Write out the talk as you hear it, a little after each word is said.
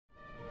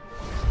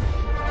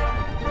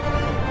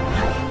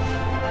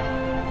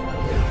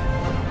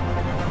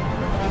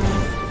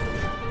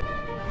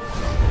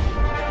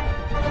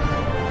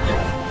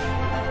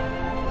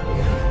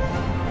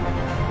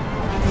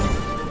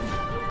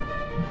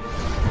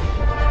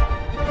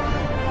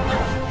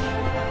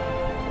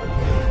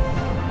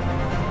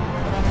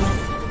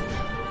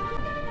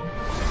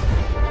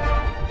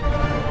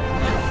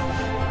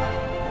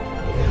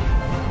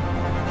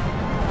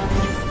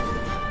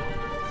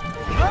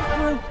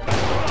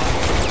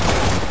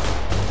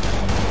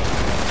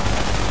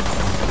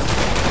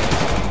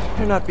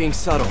not being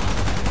subtle.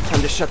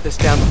 Time to shut this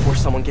down before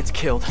someone gets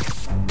killed.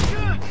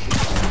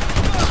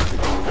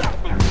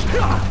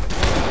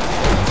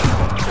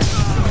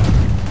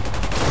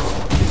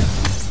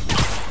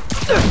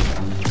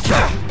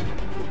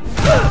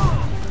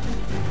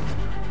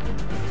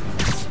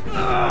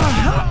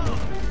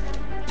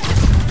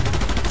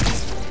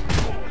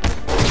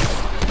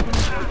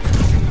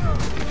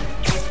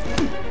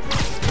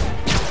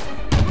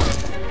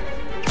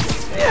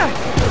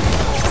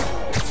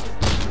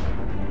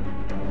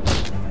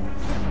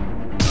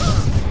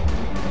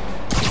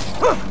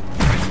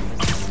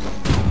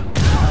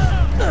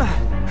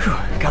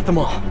 Got them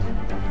all.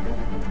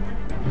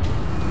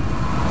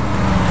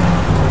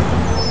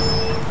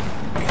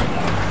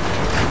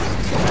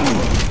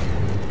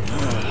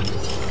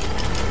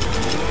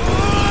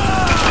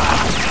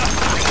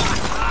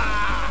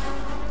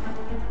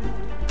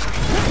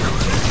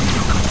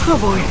 Oh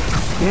boy,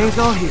 gang's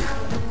all here.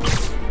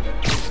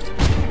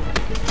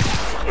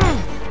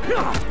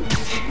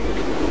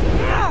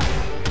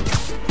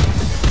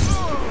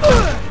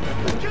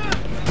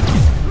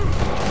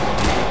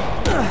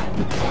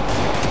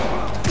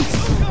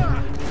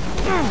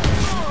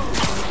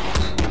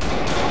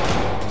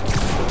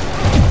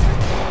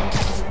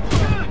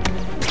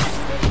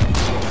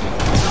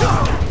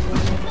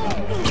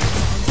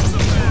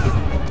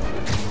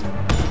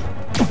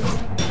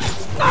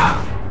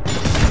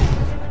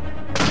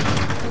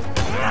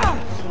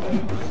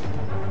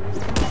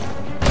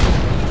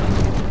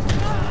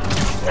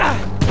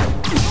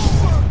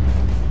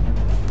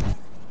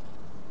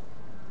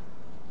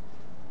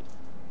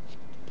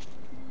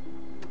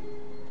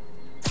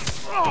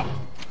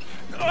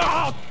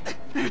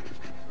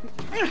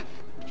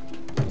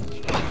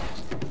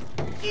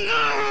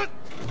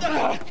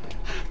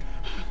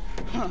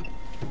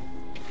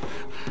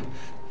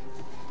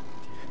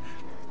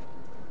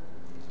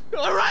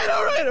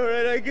 All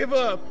right, I give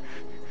up.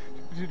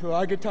 Do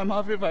I get time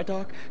off if I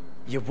talk?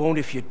 You won't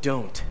if you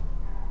don't.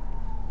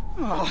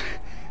 Oh,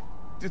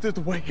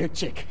 the white haired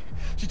chick.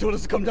 She told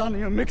us to come down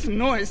here and make some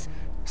noise.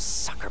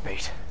 Sucker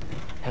bait.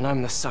 And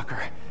I'm the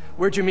sucker.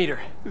 Where'd you meet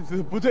her?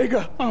 The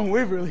bodega on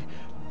Waverly.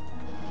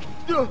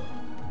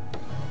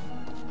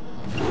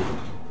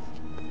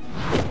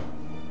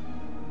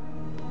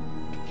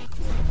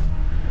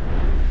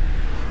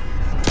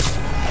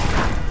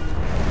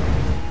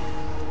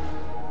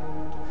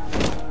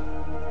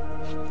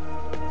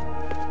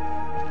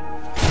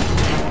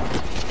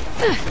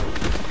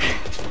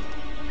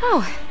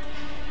 Oh,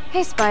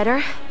 hey,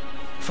 Spider.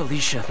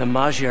 Felicia, the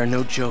Magi are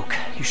no joke.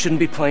 You shouldn't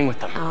be playing with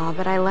them. Oh,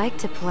 but I like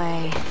to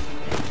play.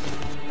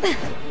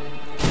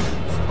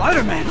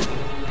 Spider-Man!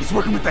 He's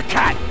working with the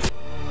cat!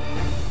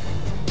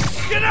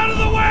 Get out of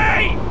the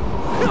way!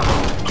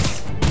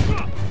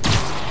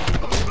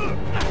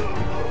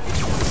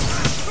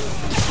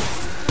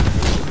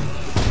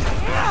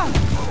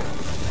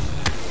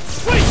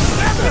 Wait!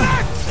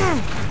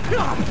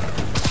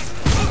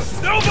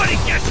 Nobody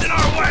gets in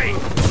our way!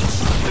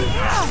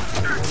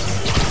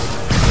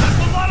 That's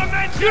a lot of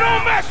men! You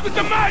don't mess with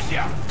the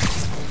Magia!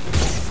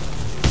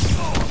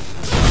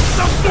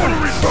 Some sort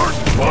of reverse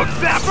bug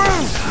zapper!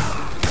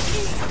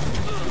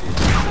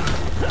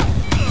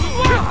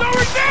 What's our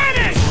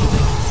advantage?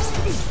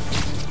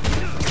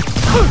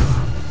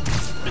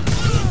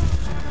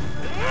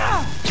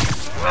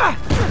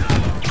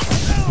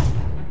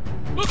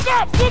 Look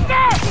up! Look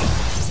up!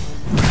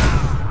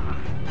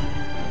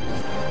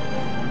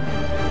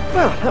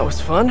 Well, that was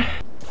fun.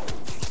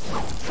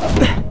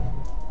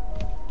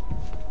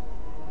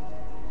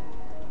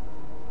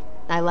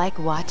 I like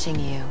watching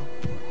you.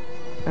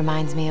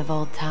 Reminds me of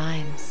old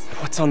times.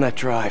 What's on that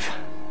drive?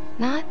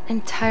 Not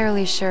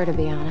entirely sure, to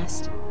be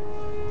honest.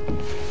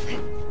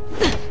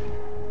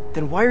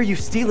 Then why are you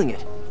stealing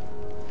it?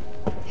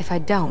 If I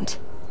don't,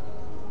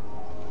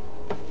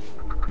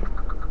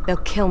 they'll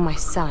kill my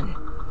son.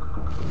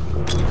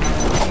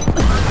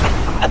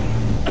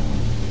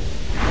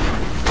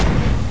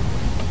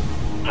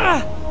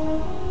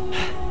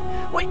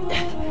 Wait,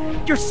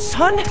 your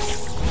son?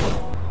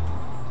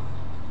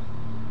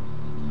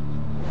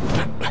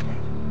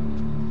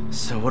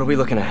 So what are we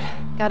looking at?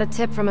 Got a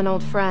tip from an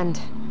old friend.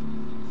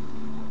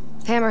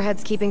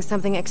 Hammerhead's keeping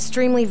something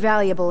extremely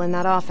valuable in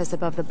that office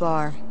above the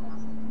bar.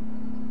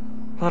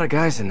 A lot of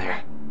guys in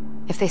there.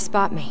 If they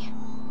spot me,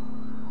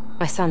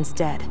 my son's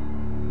dead.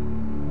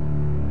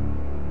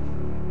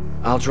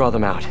 I'll draw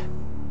them out.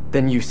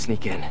 Then you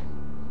sneak in.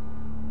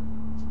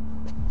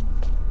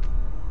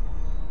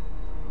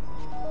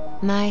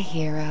 My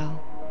hero.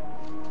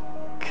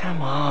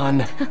 Come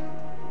on.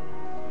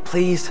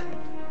 Please.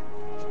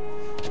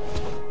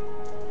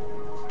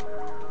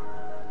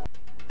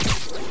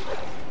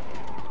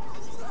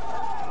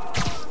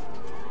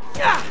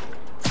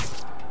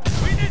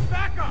 We need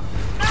backup!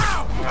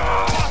 Now!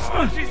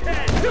 Punch his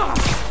head! Don't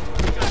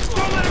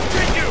let him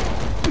get you!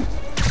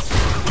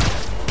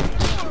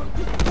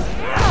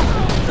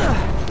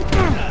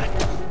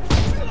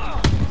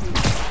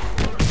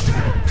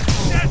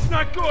 That's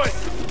not good!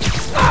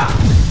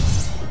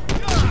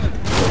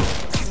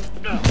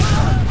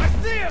 I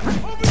see him!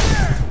 Over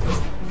there!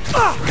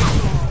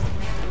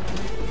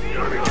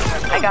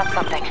 I got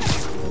something.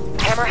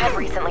 Hammerhead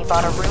recently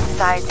bought a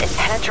room-sized,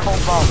 impenetrable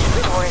vault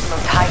to store his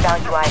most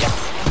high-value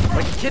items.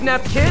 Like a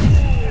kidnapped kid?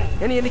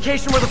 Any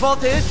indication where the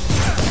vault is?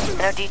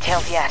 No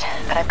details yet,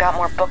 but I've got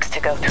more books to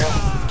go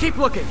through. Keep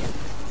looking.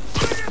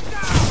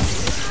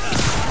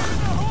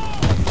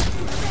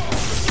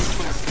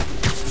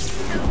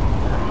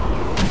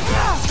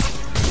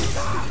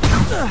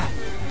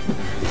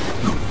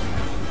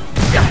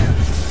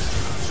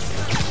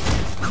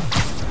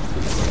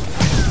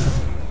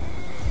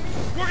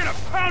 We're gonna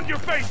pound your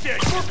face in!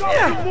 We're going,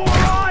 you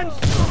morons!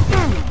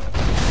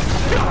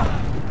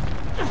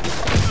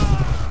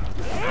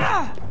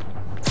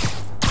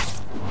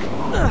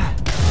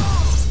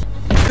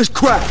 This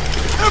crap!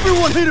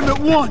 Everyone hit him at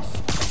once!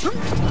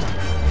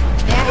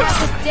 May I have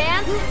this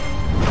dance?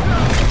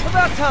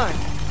 About time.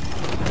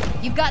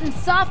 You've gotten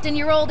soft in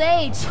your old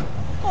age.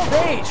 Old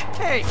age?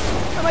 Hey,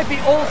 I might be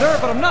older,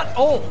 but I'm not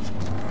old.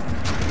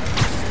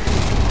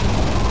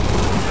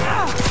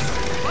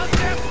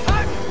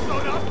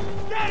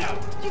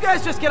 You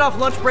guys just get off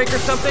lunch break or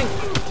something?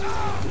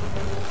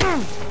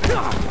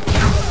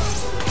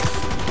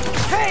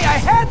 Hey, I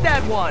had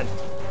that one!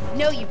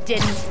 No, you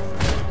didn't.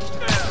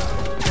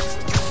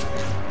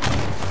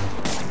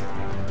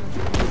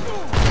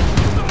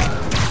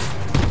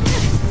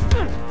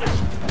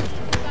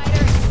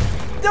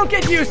 Don't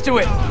get used to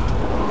it!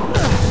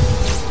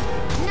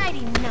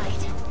 Nighty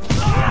night.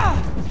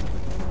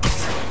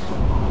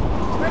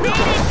 Grenade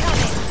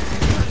incoming!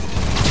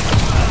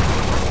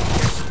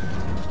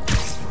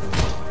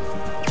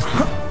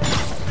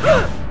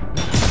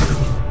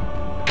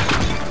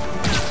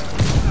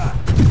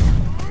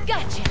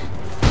 Gotcha!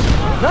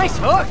 Nice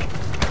hook!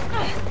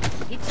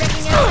 You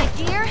checking out my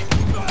gear?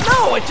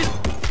 No, it just...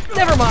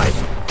 Never mind.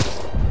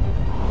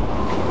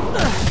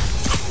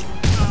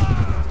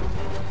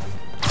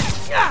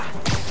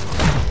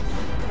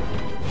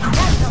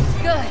 That felt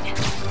good.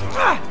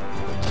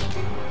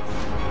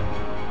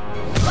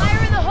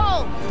 Fire in the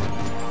hole!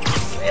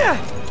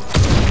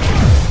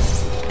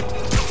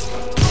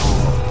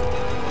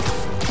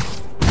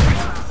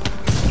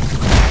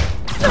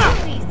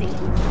 Easy.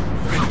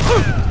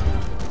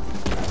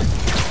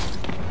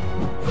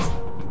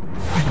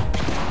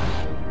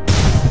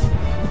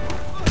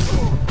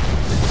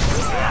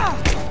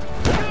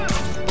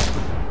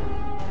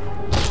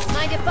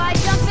 Mind if I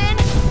jump in?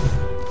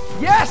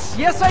 Yes,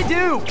 yes I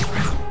do!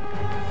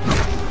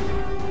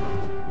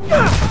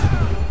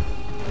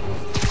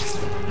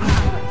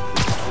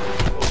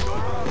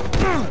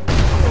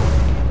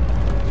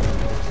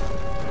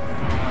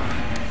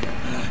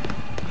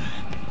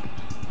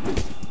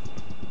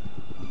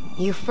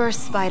 You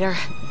first, Spider.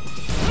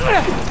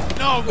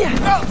 No!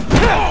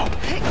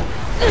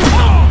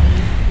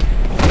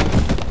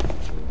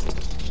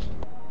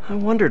 I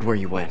wondered where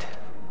you went.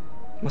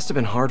 Must have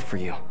been hard for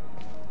you.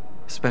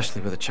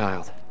 Especially with a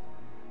child.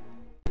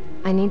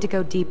 I need to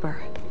go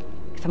deeper,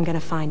 if I'm gonna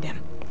find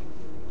him.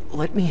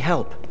 Let me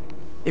help.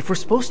 If we're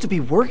supposed to be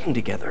working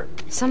together...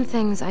 Some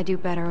things I do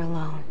better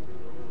alone.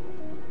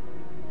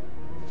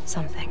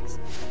 Some things.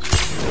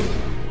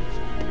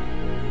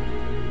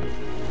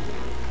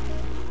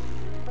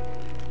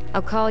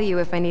 I'll call you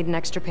if I need an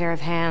extra pair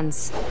of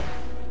hands.